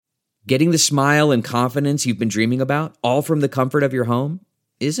Getting the smile and confidence you've been dreaming about, all from the comfort of your home,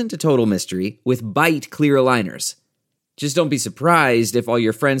 isn't a total mystery with Byte clear aligners. Just don't be surprised if all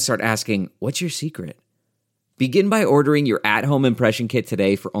your friends start asking, "What's your secret?" Begin by ordering your at-home impression kit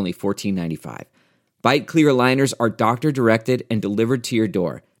today for only $14.95. Byte clear aligners are doctor-directed and delivered to your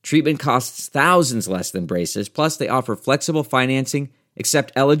door. Treatment costs thousands less than braces, plus they offer flexible financing,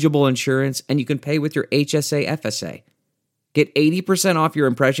 accept eligible insurance, and you can pay with your HSA FSA. Get 80% off your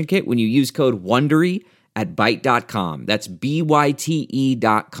impression kit when you use code WONDERY at Byte.com. That's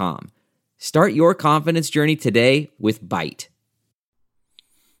BYTE.com. Start your confidence journey today with Byte.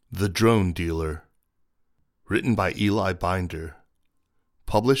 The Drone Dealer. Written by Eli Binder.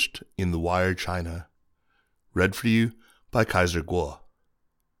 Published in The Wire China. Read for you by Kaiser Kuo.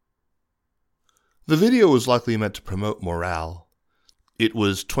 The video was likely meant to promote morale. It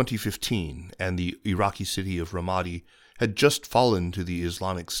was 2015, and the Iraqi city of Ramadi had just fallen to the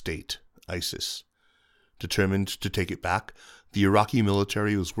Islamic State, ISIS. Determined to take it back, the Iraqi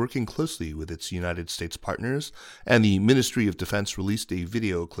military was working closely with its United States partners, and the Ministry of Defense released a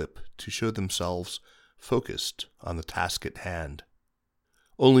video clip to show themselves focused on the task at hand.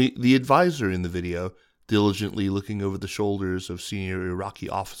 Only the advisor in the video, diligently looking over the shoulders of senior Iraqi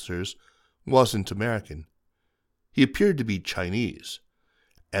officers, wasn't American. He appeared to be Chinese,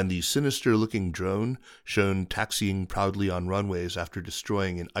 and the sinister-looking drone, shown taxiing proudly on runways after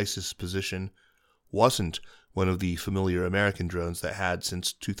destroying an ISIS position, wasn't one of the familiar American drones that had,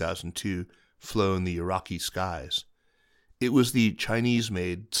 since 2002, flown the Iraqi skies. It was the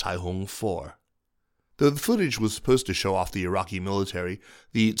Chinese-made Caihong 4. Though the footage was supposed to show off the Iraqi military,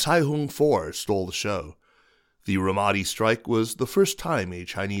 the Caihong 4 stole the show. The Ramadi strike was the first time a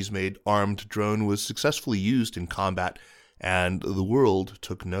Chinese-made armed drone was successfully used in combat, and the world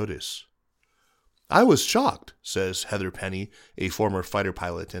took notice. "I was shocked," says Heather Penny, a former fighter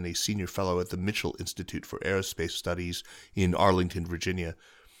pilot and a senior fellow at the Mitchell Institute for Aerospace Studies in Arlington, Virginia.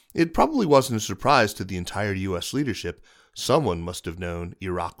 "It probably wasn't a surprise to the entire U.S. leadership. Someone must have known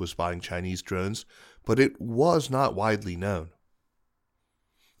Iraq was buying Chinese drones, but it was not widely known."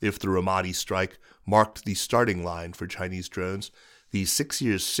 If the Ramadi strike marked the starting line for Chinese drones, the 6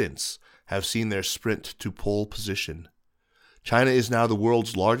 years since have seen their sprint to pole position. China is now the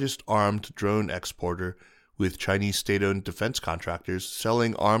world's largest armed drone exporter, with Chinese state-owned defense contractors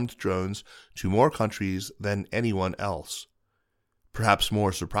selling armed drones to more countries than anyone else. Perhaps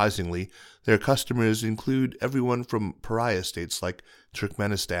more surprisingly, their customers include everyone from pariah states like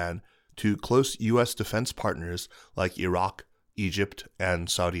Turkmenistan to close U.S. defense partners like Iraq, Egypt,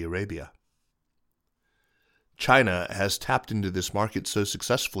 and Saudi Arabia. China has tapped into this market so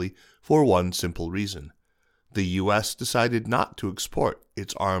successfully for one simple reason. The U.S. decided not to export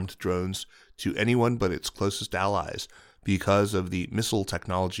its armed drones to anyone but its closest allies because of the Missile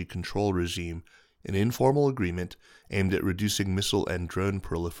Technology Control Regime, an informal agreement aimed at reducing missile and drone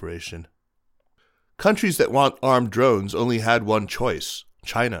proliferation. Countries that want armed drones only had one choice: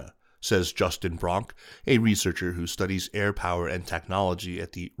 China, says Justin Bronk, a researcher who studies air power and technology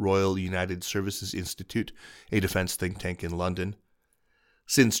at the Royal United Services Institute, a defense think tank in London.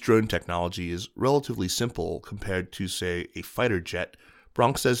 Since drone technology is relatively simple compared to, say, a fighter jet,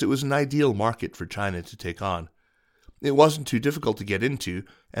 Bronk says it was an ideal market for China to take on. It wasn't too difficult to get into,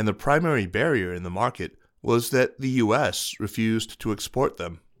 and the primary barrier in the market was that the U.S. refused to export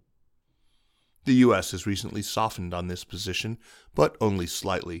them. The U.S. has recently softened on this position, but only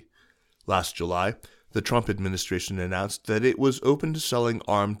slightly. Last July, the Trump administration announced that it was open to selling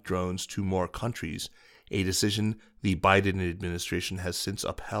armed drones to more countries, a decision the Biden administration has since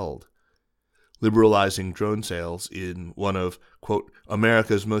upheld. Liberalizing drone sales in one of, quote,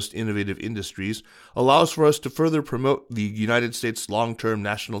 America's most innovative industries allows for us to further promote the United States' long-term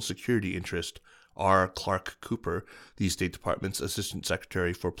national security interest, R. Clark Cooper, the State Department's Assistant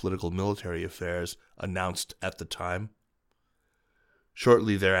Secretary for Political Military Affairs, announced at the time.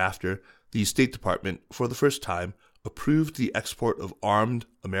 Shortly thereafter, the State Department, for the first time, approved the export of armed,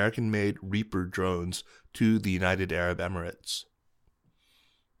 American-made Reaper drones to the United Arab Emirates.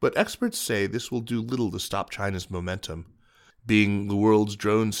 But experts say this will do little to stop China's momentum. Being the world's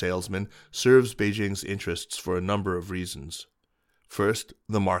drone salesman serves Beijing's interests for a number of reasons. First,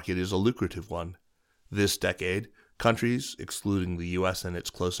 the market is a lucrative one. This decade, countries, excluding the U.S. and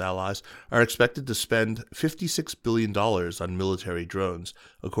its close allies, are expected to spend $56 billion on military drones,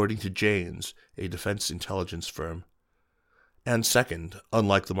 according to Janes, a defense intelligence firm. And second,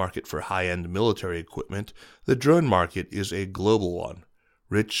 unlike the market for high-end military equipment, the drone market is a global one.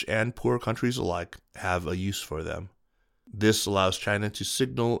 Rich and poor countries alike have a use for them. This allows China to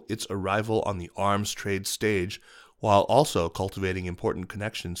signal its arrival on the arms trade stage while also cultivating important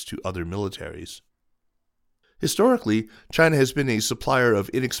connections to other militaries. Historically, China has been a supplier of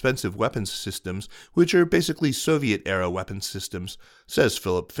inexpensive weapons systems, which are basically Soviet-era weapons systems, says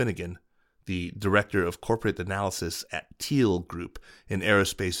Philip Finnegan, the director of corporate analysis at Teal Group, an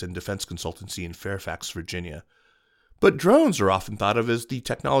aerospace and defense consultancy in Fairfax, Virginia. But drones are often thought of as the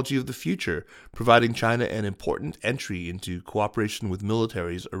technology of the future, providing China an important entry into cooperation with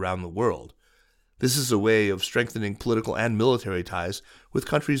militaries around the world. This is a way of strengthening political and military ties with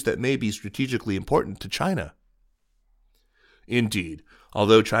countries that may be strategically important to China. Indeed,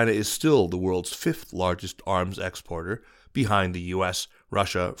 although China is still the world's fifth largest arms exporter, behind the US,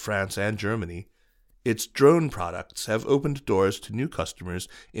 Russia, France, and Germany, its drone products have opened doors to new customers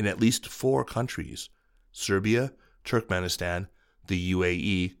in at least 4 countries: Serbia, Turkmenistan, the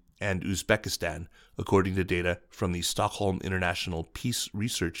UAE, and Uzbekistan, according to data from the Stockholm International Peace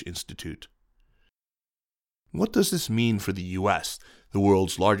Research Institute. What does this mean for the US, the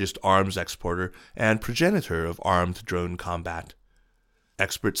world's largest arms exporter and progenitor of armed drone combat?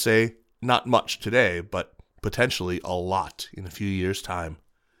 Experts say not much today, but potentially a lot in a few years' time.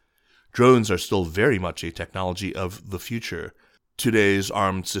 Drones are still very much a technology of the future. Today's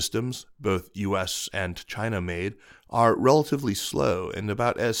armed systems, both US and China made, are relatively slow and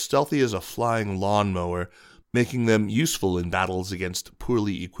about as stealthy as a flying lawnmower, making them useful in battles against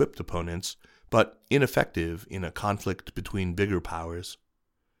poorly equipped opponents, but ineffective in a conflict between bigger powers.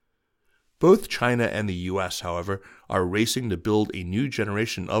 Both China and the US, however, are racing to build a new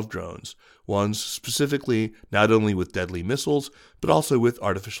generation of drones, ones specifically not only with deadly missiles, but also with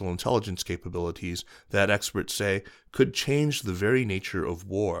artificial intelligence capabilities that experts say could change the very nature of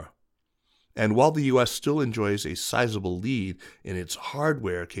war. And while the US still enjoys a sizable lead in its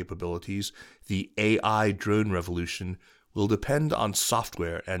hardware capabilities, the AI drone revolution will depend on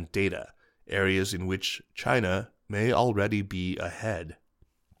software and data, areas in which China may already be ahead.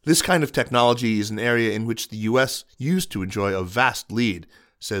 This kind of technology is an area in which the U.S. used to enjoy a vast lead,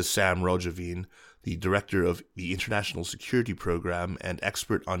 says Sam Roljavin, the director of the International Security Program and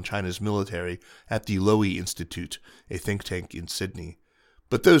expert on China's military at the Lowy Institute, a think tank in Sydney.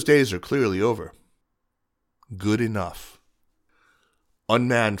 But those days are clearly over. Good enough.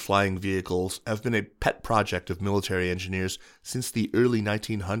 Unmanned flying vehicles have been a pet project of military engineers since the early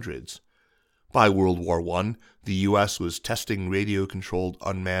 1900s. By World War I, the U.S. was testing radio-controlled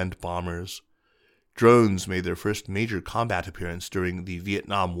unmanned bombers. Drones made their first major combat appearance during the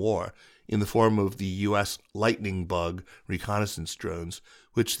Vietnam War in the form of the U.S. Lightning Bug reconnaissance drones,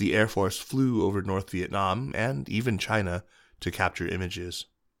 which the Air Force flew over North Vietnam and even China to capture images.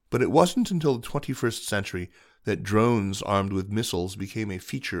 But it wasn't until the 21st century that drones armed with missiles became a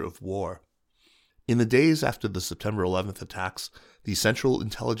feature of war. In the days after the September 11th attacks, the Central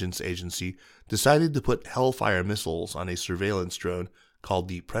Intelligence Agency decided to put Hellfire missiles on a surveillance drone called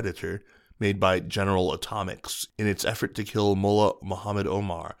the Predator, made by General Atomics, in its effort to kill Mullah Muhammad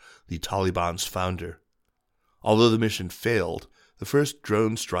Omar, the Taliban's founder. Although the mission failed, the first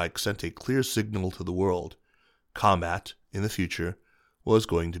drone strike sent a clear signal to the world. Combat, in the future, was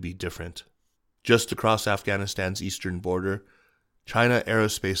going to be different. Just across Afghanistan's eastern border, China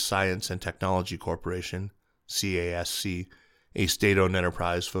Aerospace Science and Technology Corporation, CASC, a state-owned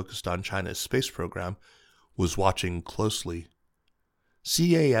enterprise focused on China's space program, was watching closely.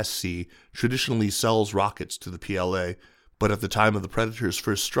 CASC traditionally sells rockets to the PLA, but at the time of the Predator's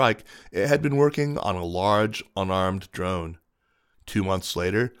first strike, it had been working on a large, unarmed drone. 2 months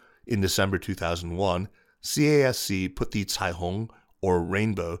later, in December 2001, CASC put the Caihong, or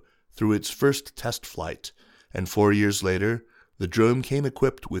Rainbow, through its first test flight, and 4 years later, the drone came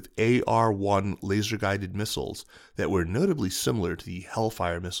equipped with AR-1 laser-guided missiles that were notably similar to the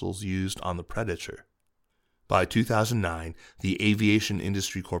Hellfire missiles used on the Predator. By 2009, the Aviation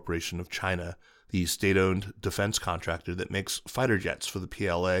Industry Corporation of China, the state-owned defense contractor that makes fighter jets for the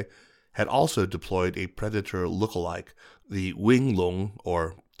PLA, had also deployed a Predator look-alike, the Winglong,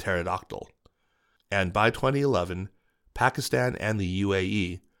 or pterodactyl. And by 2011, Pakistan and the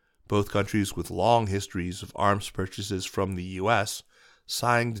UAE, both countries with long histories of arms purchases from the U.S.,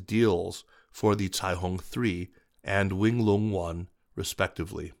 signed deals for the Caihong 3 and Winglong 1,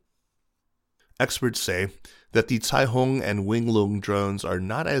 respectively. Experts say that the Caihong and Winglong drones are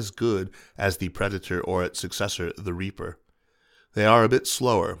not as good as the Predator or its successor, the Reaper. They are a bit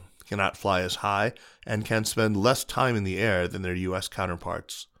slower, cannot fly as high, and can spend less time in the air than their U.S.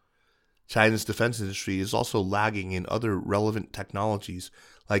 counterparts. China's defense industry is also lagging in other relevant technologies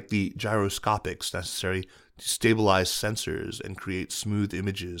like the gyroscopics necessary to stabilize sensors and create smooth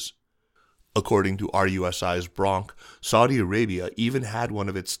images. According to RUSI's Bronk, Saudi Arabia even had one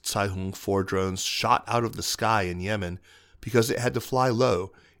of its Caihong 4 drones shot out of the sky in Yemen because it had to fly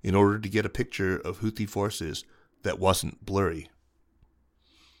low in order to get a picture of Houthi forces that wasn't blurry.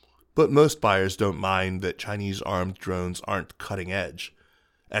 But most buyers don't mind that Chinese armed drones aren't cutting edge.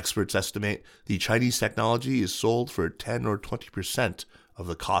 Experts estimate the Chinese technology is sold for 10 or 20% of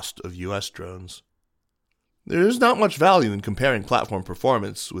the cost of U.S. drones. There is not much value in comparing platform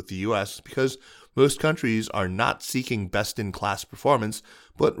performance with the U.S. because most countries are not seeking best-in-class performance,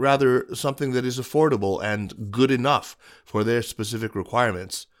 but rather something that is affordable and good enough for their specific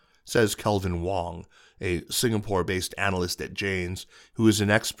requirements, says Kelvin Wong, a Singapore-based analyst at Jane's who is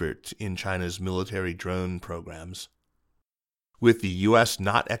an expert in China's military drone programs. With the U.S.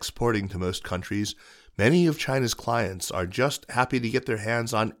 not exporting to most countries, many of China's clients are just happy to get their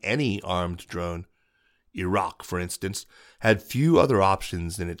hands on any armed drone. Iraq, for instance, had few other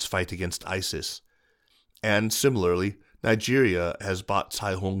options in its fight against ISIS. And similarly, Nigeria has bought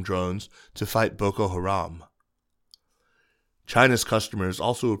Caihong drones to fight Boko Haram. China's customers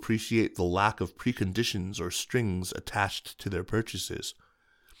also appreciate the lack of preconditions or strings attached to their purchases.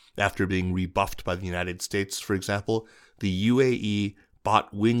 After being rebuffed by the United States, for example, the UAE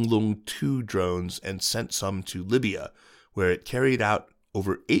bought Winglong 2 drones and sent some to Libya, where it carried out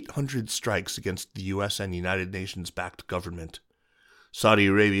over 800 strikes against the U.S. and United Nations-backed government. Saudi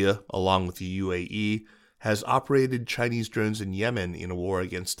Arabia, along with the UAE, has operated Chinese drones in Yemen in a war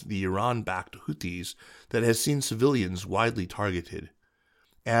against the Iran-backed Houthis that has seen civilians widely targeted.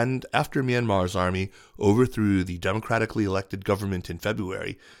 And after Myanmar's army overthrew the democratically elected government in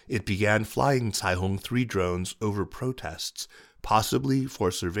February, it began flying Caihong 3 drones over protests, possibly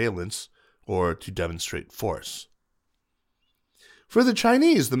for surveillance or to demonstrate force. For the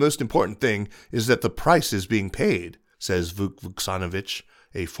Chinese, the most important thing is that the price is being paid, says Vuk Vuksanovic,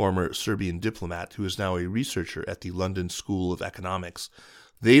 a former Serbian diplomat who is now a researcher at the London School of Economics.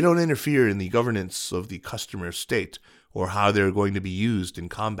 They don't interfere in the governance of the customer state or how they're going to be used in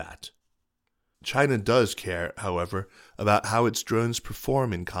combat. China does care, however, about how its drones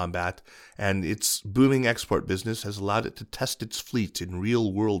perform in combat, and its booming export business has allowed it to test its fleet in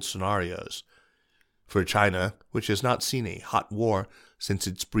real-world scenarios. For China, which has not seen a hot war since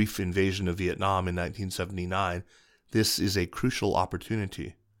its brief invasion of Vietnam in 1979, this is a crucial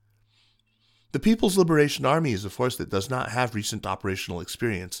opportunity. The People's Liberation Army is a force that does not have recent operational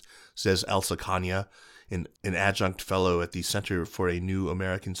experience, says Elsa Kanya, an adjunct fellow at the Center for a New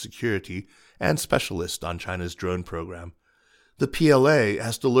American Security and specialist on China's drone program. The PLA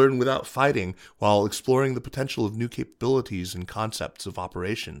has to learn without fighting while exploring the potential of new capabilities and concepts of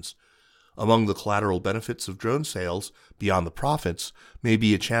operations. Among the collateral benefits of drone sales, beyond the profits, may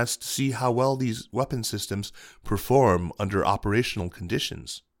be a chance to see how well these weapon systems perform under operational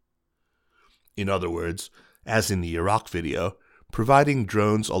conditions. In other words, as in the Iraq video, providing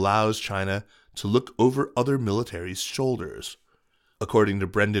drones allows China to look over other militaries' shoulders. According to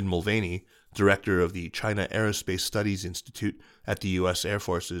Brendan Mulvaney, director of the China Aerospace Studies Institute at the U.S. Air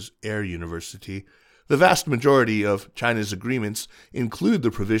Force's Air University, the vast majority of China's agreements include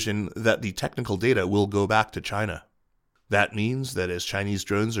the provision that the technical data will go back to China. That means that as Chinese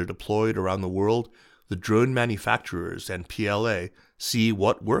drones are deployed around the world, the drone manufacturers and PLA see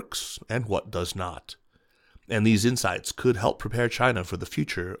what works and what does not. And these insights could help prepare China for the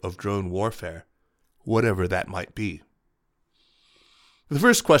future of drone warfare, whatever that might be. The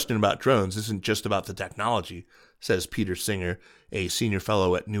first question about drones isn't just about the technology, says Peter Singer, a senior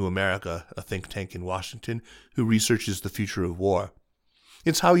fellow at New America, a think tank in Washington, who researches the future of war.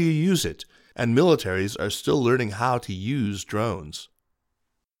 It's how you use it, and militaries are still learning how to use drones.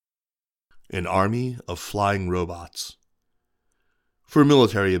 An army of flying robots. For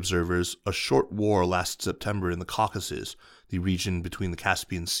military observers, a short war last September in the Caucasus, the region between the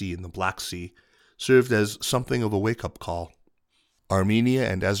Caspian Sea and the Black Sea, served as something of a wake-up call. Armenia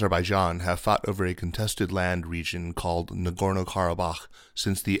and Azerbaijan have fought over a contested land region called Nagorno-Karabakh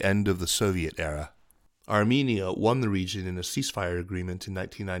since the end of the Soviet era. Armenia won the region in a ceasefire agreement in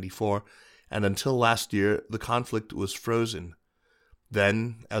 1994, and until last year, the conflict was frozen.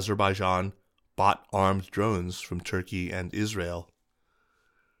 Then, Azerbaijan bought armed drones from Turkey and Israel.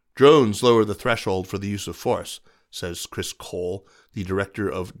 Drones lower the threshold for the use of force, says Chris Cole, the director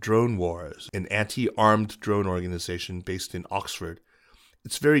of Drone Wars, an anti-armed drone organization based in Oxford.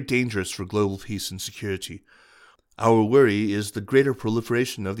 It's very dangerous for global peace and security. Our worry is the greater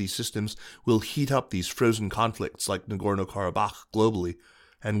proliferation of these systems will heat up these frozen conflicts like Nagorno-Karabakh globally,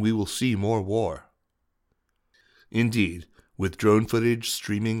 and we will see more war. Indeed, with drone footage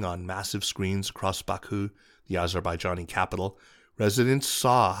streaming on massive screens across Baku, the Azerbaijani capital, Residents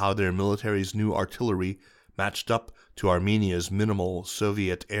saw how their military's new artillery matched up to Armenia's minimal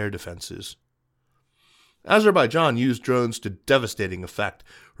Soviet air defenses. Azerbaijan used drones to devastating effect,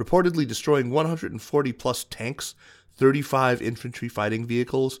 reportedly destroying 140-plus tanks, 35 infantry fighting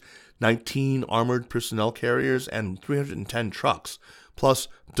vehicles, 19 armored personnel carriers, and 310 trucks, plus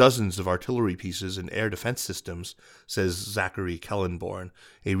dozens of artillery pieces and air defense systems, says Zachary Kellenborn,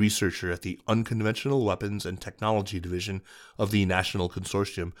 a researcher at the Unconventional Weapons and Technology Division of the National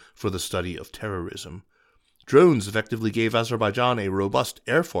Consortium for the Study of Terrorism. Drones effectively gave Azerbaijan a robust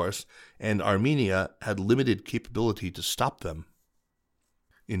air force, and Armenia had limited capability to stop them.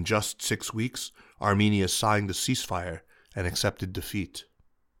 In just 6 weeks, Armenia signed a ceasefire and accepted defeat.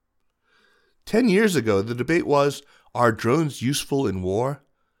 10 years ago, the debate was, are drones useful in war?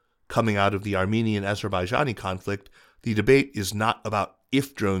 Coming out of the Armenian-Azerbaijani conflict, the debate is not about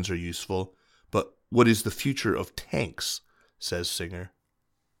if drones are useful, but what is the future of tanks, says Singer.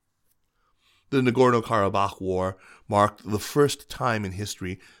 The Nagorno-Karabakh War marked the first time in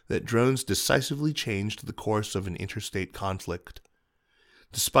history that drones decisively changed the course of an interstate conflict.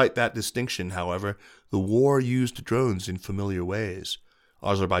 Despite that distinction, however, the war used drones in familiar ways.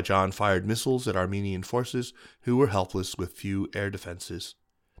 Azerbaijan fired missiles at Armenian forces who were helpless with few air defenses.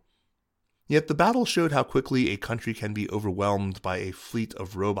 Yet the battle showed how quickly a country can be overwhelmed by a fleet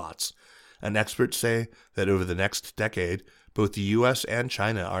of robots, and experts say that over the next decade, both the U.S. and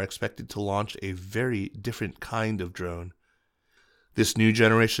China are expected to launch a very different kind of drone. This new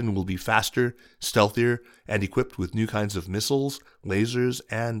generation will be faster, stealthier, and equipped with new kinds of missiles, lasers,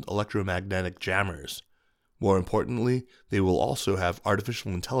 and electromagnetic jammers. More importantly, they will also have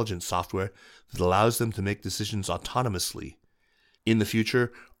artificial intelligence software that allows them to make decisions autonomously. In the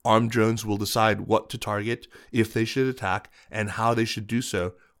future, armed drones will decide what to target, if they should attack, and how they should do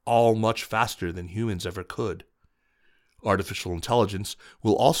so, all much faster than humans ever could. Artificial intelligence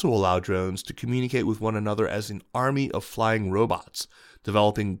will also allow drones to communicate with one another as an army of flying robots,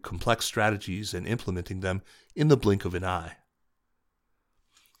 developing complex strategies and implementing them in the blink of an eye.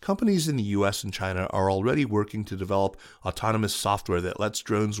 Companies in the US and China are already working to develop autonomous software that lets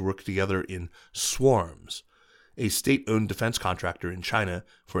drones work together in swarms. A state-owned defense contractor in China,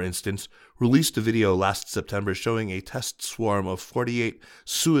 for instance, released a video last September showing a test swarm of 48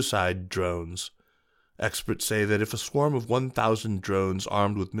 suicide drones. Experts say that if a swarm of 1,000 drones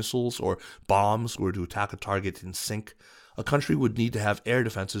armed with missiles or bombs were to attack a target in sync, a country would need to have air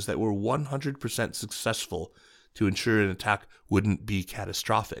defenses that were 100% successful to ensure an attack wouldn't be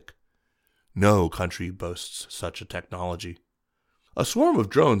catastrophic. No country boasts such a technology. A swarm of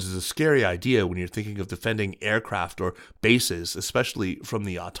drones is a scary idea when you're thinking of defending aircraft or bases, especially from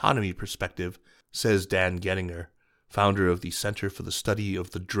the autonomy perspective, says Dan Gettinger, founder of the Center for the Study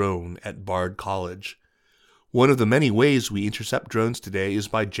of the Drone at Bard College. One of the many ways we intercept drones today is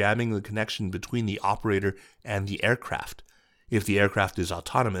by jamming the connection between the operator and the aircraft. If the aircraft is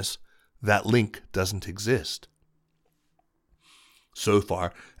autonomous, that link doesn't exist. So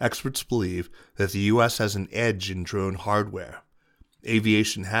far, experts believe that the U.S. has an edge in drone hardware.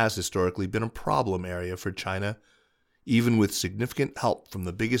 Aviation has historically been a problem area for China. Even with significant help from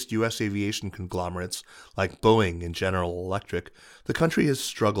the biggest U.S. aviation conglomerates like Boeing and General Electric, the country has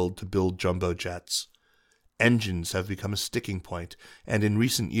struggled to build jumbo jets. Engines have become a sticking point, and in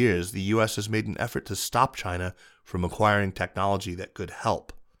recent years the U.S. has made an effort to stop China from acquiring technology that could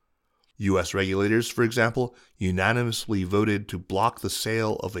help. U.S. regulators, for example, unanimously voted to block the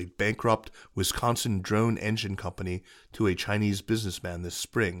sale of a bankrupt Wisconsin drone engine company to a Chinese businessman this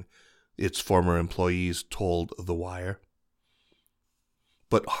spring, its former employees told The Wire.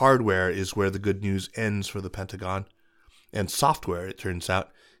 But hardware is where the good news ends for the Pentagon, and software, it turns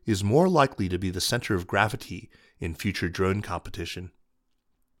out, is more likely to be the center of gravity in future drone competition.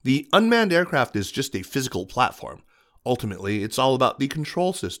 The unmanned aircraft is just a physical platform. Ultimately, it's all about the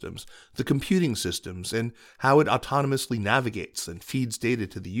control systems, the computing systems, and how it autonomously navigates and feeds data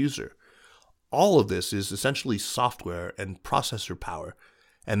to the user. All of this is essentially software and processor power,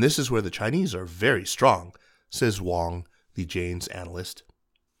 and this is where the Chinese are very strong, says Wang, the Jane's analyst.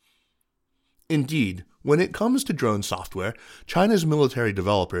 Indeed, when it comes to drone software, China's military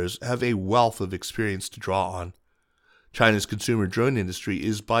developers have a wealth of experience to draw on. China's consumer drone industry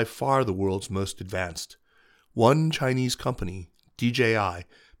is by far the world's most advanced. One Chinese company, DJI,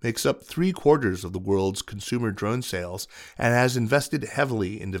 makes up 3/4 of the world's consumer drone sales and has invested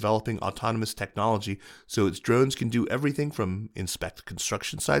heavily in developing autonomous technology so its drones can do everything from inspect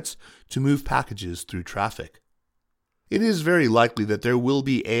construction sites to move packages through traffic. It is very likely that there will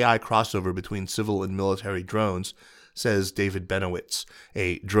be AI crossover between civil and military drones, says David Benowitz,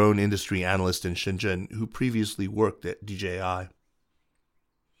 a drone industry analyst in Shenzhen who previously worked at DJI.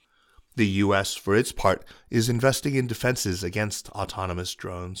 The U.S., for its part, is investing in defenses against autonomous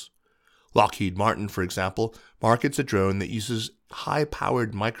drones. Lockheed Martin, for example, markets a drone that uses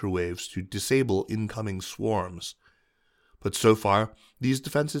high-powered microwaves to disable incoming swarms. But so far, these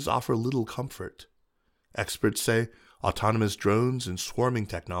defenses offer little comfort. Experts say autonomous drones and swarming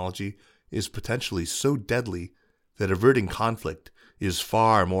technology is potentially so deadly that averting conflict is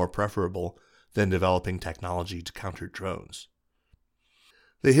far more preferable than developing technology to counter drones.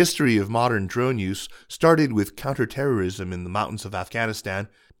 The history of modern drone use started with counterterrorism in the mountains of Afghanistan,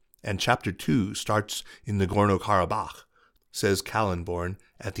 and Chapter 2 starts in Nagorno-Karabakh, says Kallenborn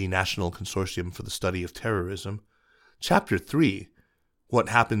at the National Consortium for the Study of Terrorism. Chapter 3, what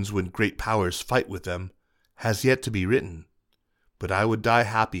happens when great powers fight with them, has yet to be written, but I would die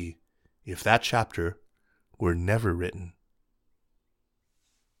happy if that chapter were never written.